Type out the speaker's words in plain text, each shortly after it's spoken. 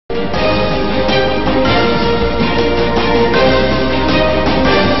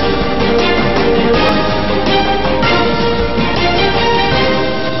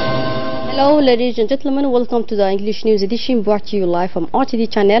ladies and gentlemen, welcome to the English News Edition brought to you live from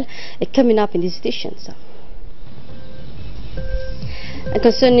RTD channel. Coming up in this edition,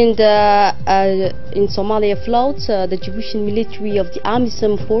 concerning the in Somalia floods, the Djiboutian military of the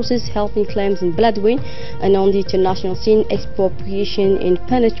AMISOM forces helping claims in Beledweyne, and on the international scene, expropriation and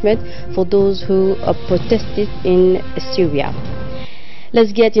punishment for those who protested in Syria.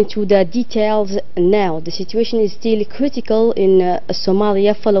 Let's get into the details now. The situation is still critical in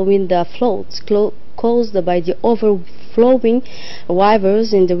Somalia following the floods caused by the overflowing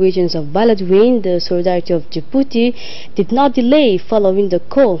rivers in the regions of Beledweyne. The Solidarity of Djibouti did not delay following the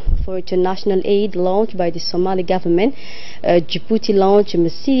call for international aid launched by the Somali government. Djibouti launched a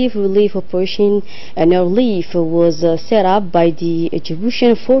massive relief operation, and a relief was set up by the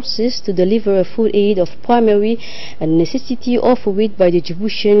Djiboutian forces to deliver food aid of primary necessity offered by the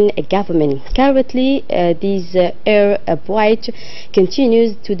Djiboutian government. Currently, this air bright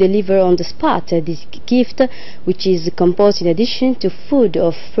continues to deliver on the spot this gift, which is composed in addition to food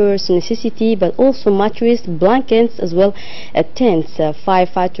of first necessity, but also mattress, blankets, as well as tents.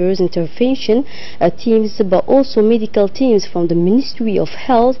 Firefighters, intervention teams, but also medical teams from the Ministry of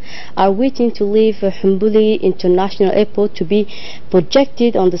Health are waiting to leave Humbuli International Airport to be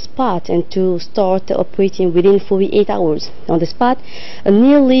projected on the spot and to start operating within 48 hours. On the spot,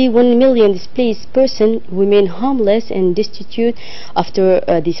 nearly 1 million displaced persons remain homeless and destitute after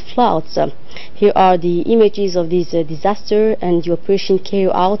these floods. Here are the images of this disaster and the operation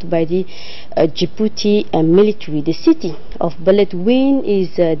carried out by the Djibouti military. The city of Beledweyne is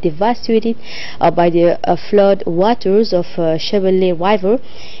devastated by the flood waters of Chevrolet River.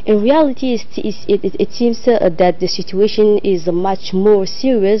 In reality, it seems that the situation is much more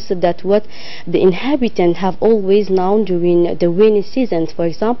serious than what the inhabitants have always known during the rainy seasons. For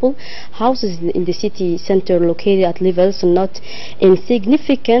example, houses in the city center located at levels not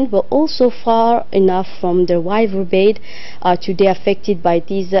insignificant but also far enough from the river bed are today affected by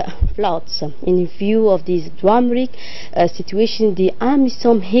these floods. In view of this dramatic situation, the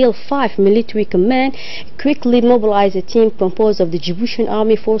AMISOM Hill 5 military command quickly mobilized a team composed of the Djiboutian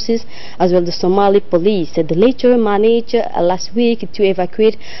army forces as well as the Somali police. The latter managed last week to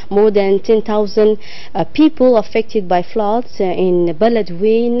evacuate more than 10,000 people affected by floods in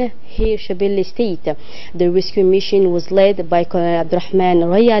Beledweyne, Hirshabelle state. The rescue mission was led by Colonel Abdurrahman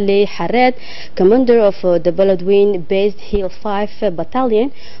Rayale Harad, commander of the Beledweyne-based Hill 5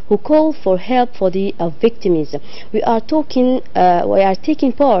 battalion, who called for help for the victims. We are taking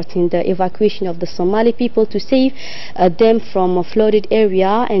part in the evacuation of the Somali people to save them from a flooded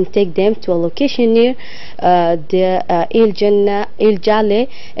area and take them to a location near the El Jale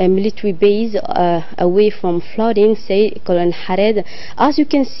military base away from flooding, said Colonel Harad. As you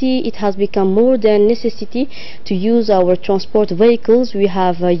can see, it has become more than necessity to use our transport vehicles. We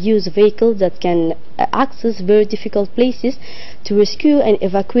have used vehicles that can access very difficult places to rescue and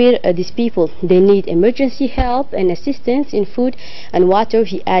evacuate these people. They need emergency help and assistance in food and water,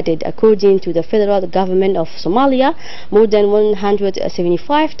 he added. According to the federal government of Somalia, more than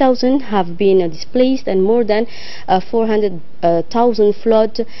 175,000 have been displaced and more than 400,000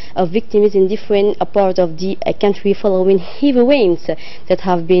 flood victims in different parts of the country following heavy rains that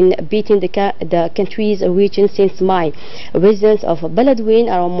have been beating the country's region since May. Residents of Beledweyne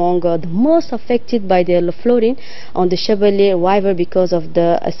are among the most affected by the flooding on the Chevrolet River because of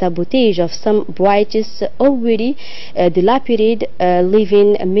the sabotage of some bridges already dilapidated,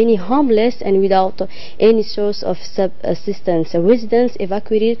 leaving many homeless and without any source of subsistence. Residents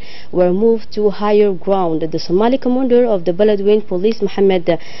evacuated were moved to higher ground. The Somali commander of the Beledweyne police,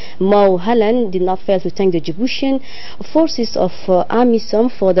 Mohammed Mau Halan, did not fail to thank the Djiboutian forces of AMISOM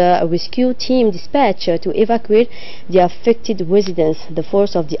for the rescue team dispatched to evacuate the affected residents. The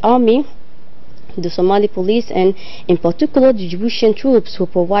force of the army, the Somali police, and in particular the Djiboutian troops who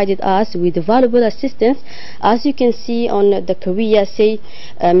provided us with valuable assistance, as you can see on the career, say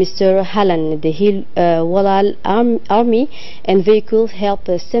Mr. Halan. The Hill Walal army and vehicles helped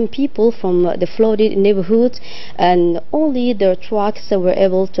some people from the flooded neighborhoods, and only their trucks were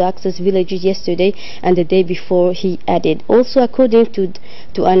able to access villages yesterday and the day before, he added. Also, according to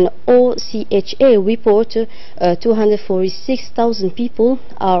an OCHA report, 246,000 people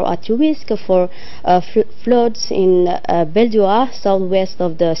are at risk for floods in Beldua, southwest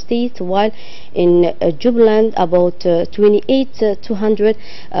of the state, while in Jubaland about 2,800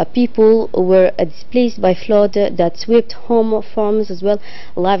 people were displaced by flood that swept home farms as well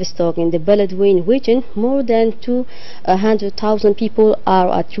livestock. In the Beledweyne region, more than 200,000 people are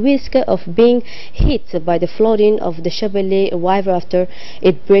at risk of being hit by the flooding of the Chevrolet River after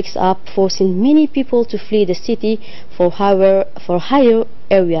it breaks up, forcing many people to flee the city for higher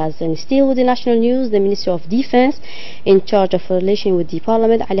areas. And still with the national news, the Minister of Defense in charge of relation with the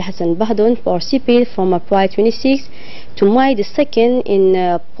Parliament, Ali Hassan Bahdon, participated from April 26 to May 2nd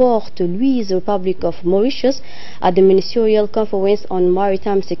in Port Louis, Republic of Mauritius, at the Ministerial Conference on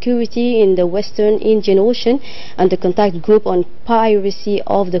Maritime Security in the Western Indian Ocean and the Contact Group on Piracy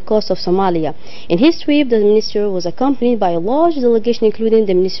off the coast of Somalia. In his trip, the minister was accompanied by a large delegation including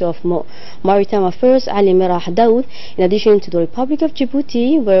the Minister of Maritime Affairs, Ali Mirah Daoud. In addition to the Republic of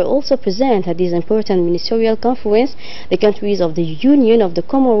Djibouti, were also present at this important ministerial conference the countries of the Union of the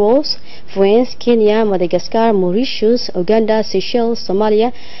Comoros, France, Kenya, Madagascar, Mauritius, Uganda, Seychelles,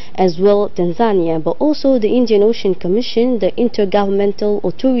 Somalia, as well Tanzania, but also the Indian Ocean Commission, the Intergovernmental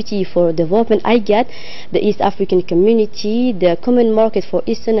Authority for Development IGAD, the East African Community, the Common Market for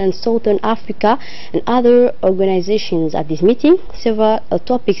Eastern and Southern Africa, and other organizations. At this meeting, several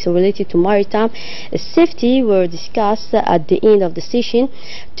topics related to maritime safety were discussed. At the end of the session,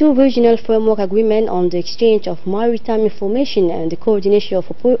 two regional framework agreements on the exchange of maritime information and the coordination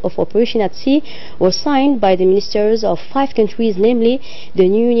of operation at sea were signed by the ministers of 5 countries, namely the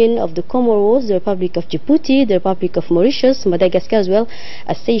Union of the Comoros, the Republic of Djibouti, the Republic of Mauritius, Madagascar, as well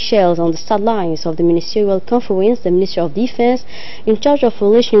as Seychelles. On the sidelines of the ministerial conference, the Minister of Defense in charge of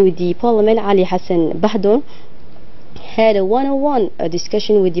relation with the Parliament, Ali Hassan Bahdon, had a one-on-one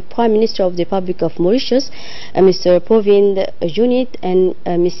discussion with the Prime Minister of the Republic of Mauritius, Mr. Provind Junit, and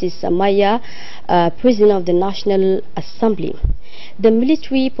Mrs. Maya, President of the National Assembly. The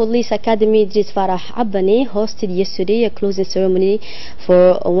Military Police Academy Idris Farah Abane hosted yesterday a closing ceremony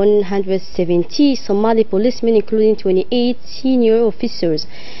for 170 Somali policemen, including 28 senior officers.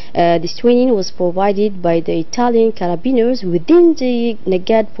 This training was provided by the Italian Carabiniers within the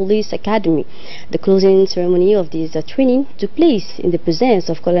Nagad Police Academy. The closing ceremony of this training took place in the presence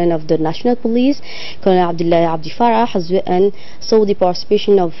of Colonel of the National Police, Colonel Abdullah Abdi Farah, and saw the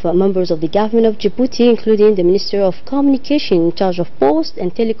participation of members of the government of Djibouti, including the Minister of Communication in charge of Post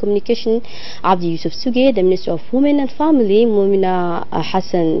and Telecommunication, Abdi Yusuf Suge, the Minister of Women and Family, Mumina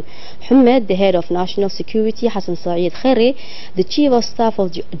Hassan Hamed, the Head of National Security, Hassan Saeed Khairi, the Chief of Staff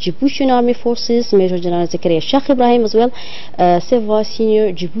of the Djiboutian Army Forces, Major General Zakaria Sheikh Ibrahim, as well several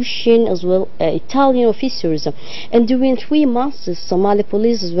senior Djiboutian as well Italian officers. And during 3 months, the Somali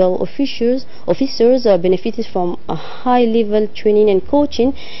police as well officers benefited from a high-level training and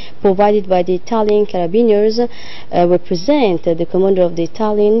coaching provided by the Italian Carabiniers. Represent the commander of the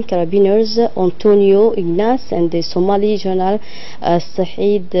Italian Carabiniers, Antonio Ignace, and the Somali General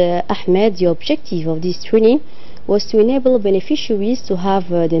Saeed Ahmed. The objective of this training was to enable beneficiaries to have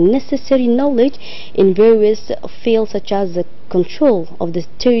the necessary knowledge in various fields such as the control of the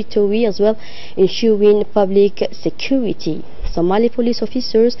territory as well ensuring public security. Somali police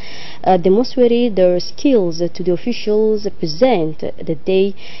officers demonstrated their skills to the officials present. The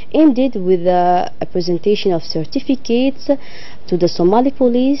day ended with a presentation of certificates to the Somali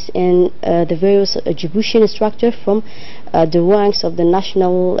police and the various Djiboutian instructors from the ranks of the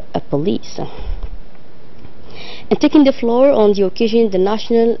national police. And taking the floor on the occasion, the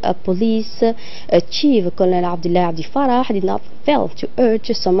National Police Chief Colonel Abdullah Abdi Farah did not fail to urge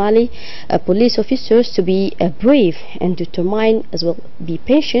Somali police officers to be brave and determined, as well be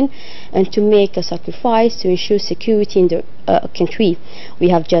patient, and to make a sacrifice to ensure security in their country. We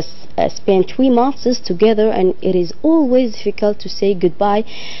have just spent 3 months together, and it is always difficult to say goodbye,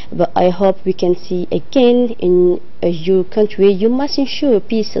 but I hope we can see again in your country. You must ensure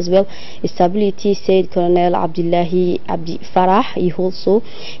peace as well stability, said Colonel Abdullahi Abdi Farah.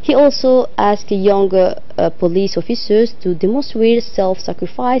 He also asked younger police officers to demonstrate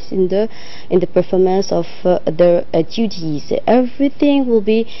self-sacrifice in the performance of their duties. Everything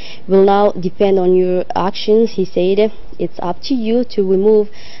will now depend on your actions, he said. It's up to you to remove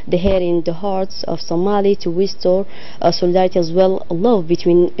the hate in the hearts of Somali, to restore solidarity as well love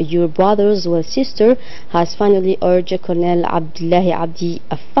between your brothers as well sister, has finally urged Colonel Abdullahi Abdi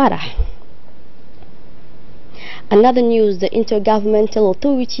Farah. Another news, the Intergovernmental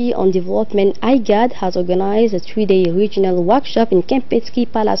Authority on Development IGAD has organized a 3-day regional workshop in Kempinski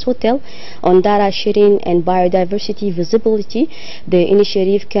Palace Hotel on data sharing and biodiversity visibility. The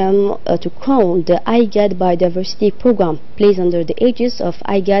initiative came to crown the IGAD Biodiversity Program, placed under the aegis of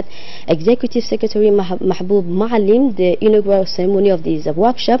IGAD Executive Secretary Mahboub Maalim. The inaugural ceremony of this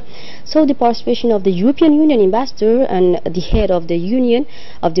workshop saw the participation of the European Union Ambassador and the head of the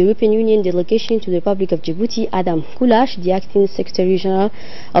European Union delegation to the Republic of Djibouti, Adam Kulash, the Acting Secretary General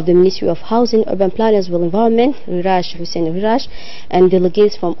of the Ministry of Housing, Urban Planners and Environment, Rirash Hussein Rirash, and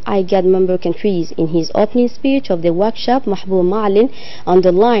delegates from IGAD member countries. In his opening speech of the workshop, Mahbub Ma'alin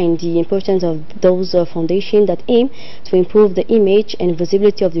underlined the importance of those foundations that aim to improve the image and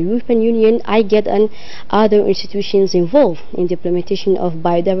visibility of the European Union, IGAD, and other institutions involved in the implementation of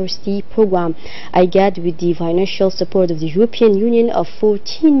biodiversity program. IGAD, with the financial support of the European Union of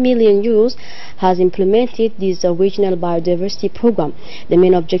 14 million euros, has implemented this regional biodiversity program. The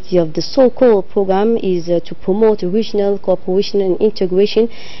main objective of the so-called program is to promote regional cooperation and integration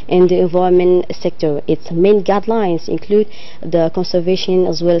in the environment sector. Its main guidelines include the conservation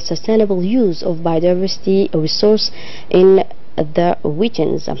as well as sustainable use of biodiversity resource in the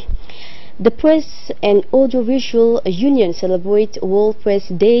regions. The Press and Audiovisual Union celebrate World Press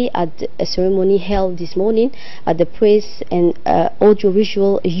Day at a ceremony held this morning at the Press and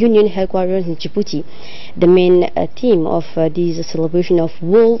Audiovisual Union headquarters in Djibouti. The main theme of this celebration of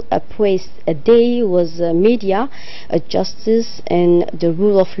World Press Day was media, justice and the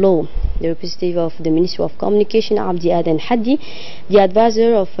rule of law. The representative of the Ministry of Communication, Abdi Aden Haddi, the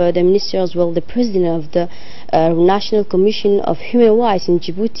advisor of the minister as well, the president of the National Commission of Human Rights in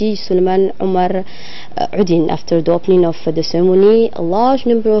Djibouti, Suleiman Omar Udin. After the opening of the ceremony, a large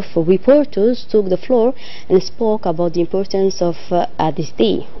number of reporters took the floor and spoke about the importance of this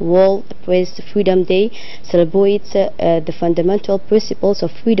day. World Press Freedom Day celebrates the fundamental principles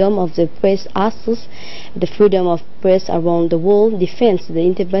of freedom of the press, access the freedom of press around the world, defends the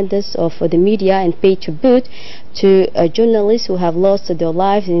independence of the media, and pay tribute to journalists who have lost their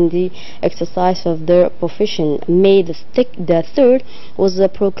lives in the exercise of their profession. May the 3rd was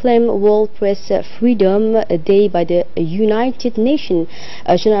proclaimed World Press Freedom Day by the United Nations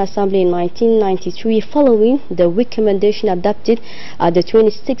General Assembly in 1993, following the recommendation adopted at the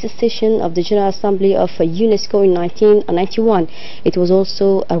 26th session of the General Assembly of UNESCO in 1991. It was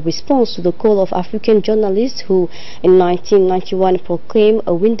also a response to the call of African journalists who in 1991 proclaimed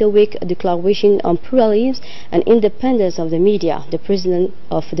a Windhoek Declaration on pluralism and independence of the media. The president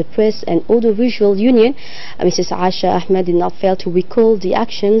of the Press and Audiovisual Union, Mrs. Asha Ahmed, did not fail to recall the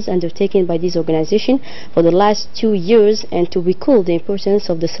actions undertaken by this organization for the last 2 years and to recall the importance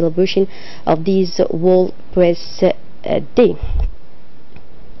of the celebration of this World Press Day.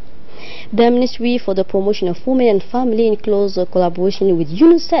 The Ministry for the Promotion of Women and Family, in close collaboration with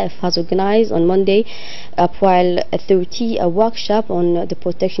UNICEF, has organized on Monday, April 30, a workshop on the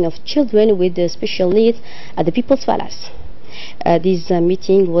protection of children with special needs at the People's Palace. This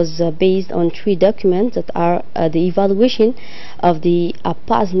meeting was based on 3 documents that are the evaluation of the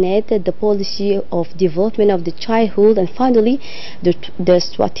PASNET, the policy of development of the childhood, and finally the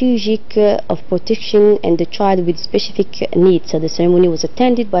strategic of protection and the child with specific needs. The ceremony was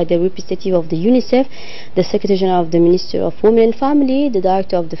attended by the representative of the UNICEF, the Secretary General of the Ministry of Women and Family, the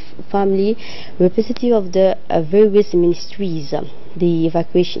Director of the Family, representative of the various ministries. The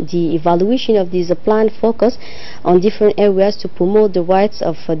evaluation of this plan focused on different areas to promote the rights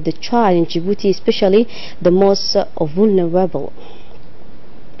of the child in Djibouti, especially the most vulnerable.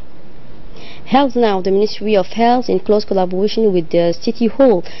 Health now. The Ministry of Health, in close collaboration with the City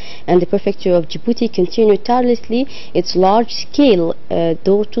Hall and the Prefecture of Djibouti, continue tirelessly its large-scale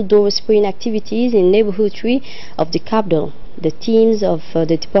door-to-door spraying activities in neighborhood 3 of the capital. The teams of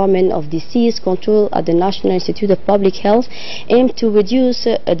the Department of Disease Control at the National Institute of Public Health aim to reduce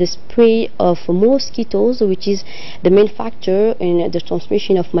the spray of mosquitoes, which is the main factor in the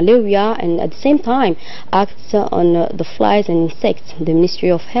transmission of malaria, and at the same time acts on the flies and insects. The Ministry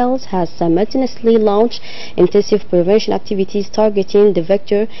of Health has simultaneously launched intensive prevention activities targeting the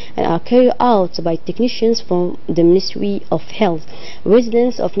vector and are carried out by technicians from the Ministry of Health.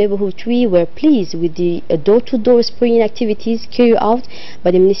 Residents of Neighborhood 3 were pleased with the door-to-door spraying activities carried out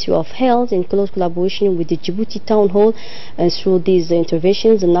by the Ministry of Health in close collaboration with the Djibouti Town Hall, and through these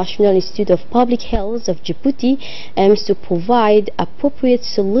interventions the National Institute of Public Health of Djibouti aims to provide appropriate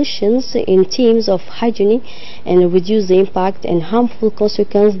solutions in terms of hygiene and reduce the impact and harmful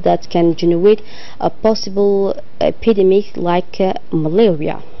consequences that can generate a possible epidemic like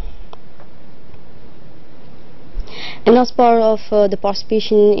malaria. And as part of the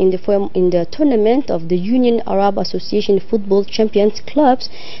participation in the tournament of the Union Arab Association Football Champions Clubs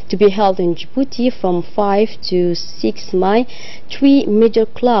to be held in Djibouti from 5 to 6 May, 3 major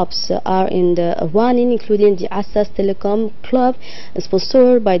clubs are in the running, including the Assas Telecom Club,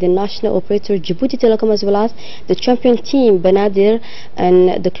 sponsored by the national operator Djibouti Telecom, as well as the champion team Benadir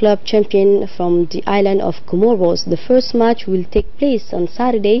and the club champion from the island of Comoros. The first match will take place on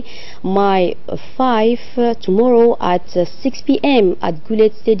Saturday, May 5, tomorrow, at 6 p.m. at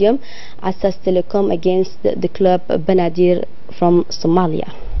Goulet Stadium, Assas Telecom against the club Benadir from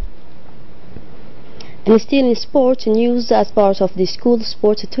Somalia. And still in sports news, as part of the school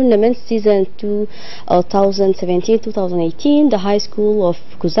sports tournament season 2017-2018, the high school of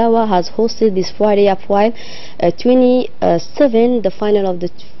Kuzawa has hosted this Friday at 27 the final of the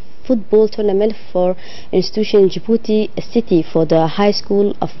football tournament for institution Djibouti City. For the high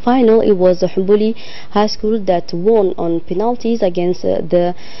school final, it was the Humbuli High School that won on penalties against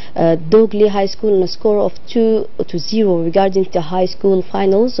the Dogli High School on a score of 2-0. Regarding the high school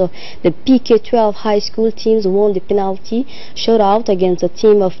finals, the PK12 high school teams won the penalty shootout against the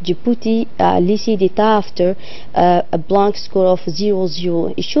team of Djibouti Lycée d'État after a blank score of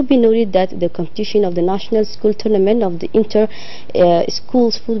 0-0. It should be noted that the competition of the national school tournament of the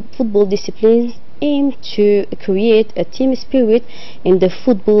inter-schools football disciplines aim to create a team spirit in the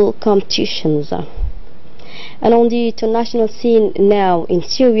football competitions. And on the international scene now, in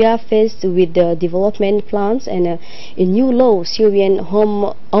Syria, faced with the development plans and a new law, Syrian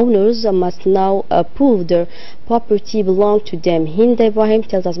home owners must now prove their property belongs to them. Hind Ibrahim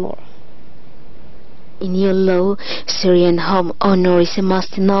tells us more. In new law, Syrian homeowners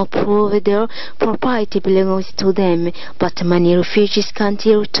must now prove their property belongs to them, but many refugees can't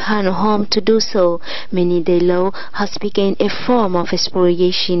return home to do so. Many the law has become a form of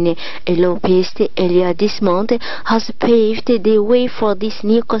spoliation. A law passed earlier this month has paved the way for this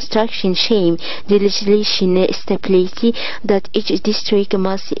new construction scheme. The legislation stipulates that each district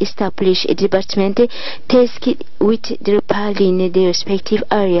must establish a department tasked with repairing the respective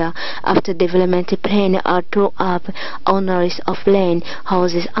area. After development plan are drawn up, owners of land,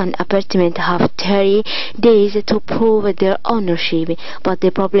 houses and apartments have 30 days to prove their ownership. But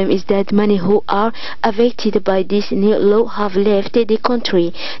the problem is that many who are affected by this new law have left the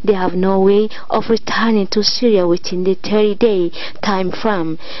country. They have no way of returning to Syria within the 30-day time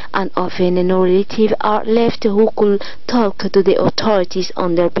frame, and often no relatives are left who could talk to the authorities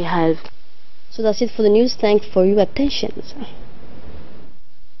on their behalf. So that's it for the news. Thanks for your attention.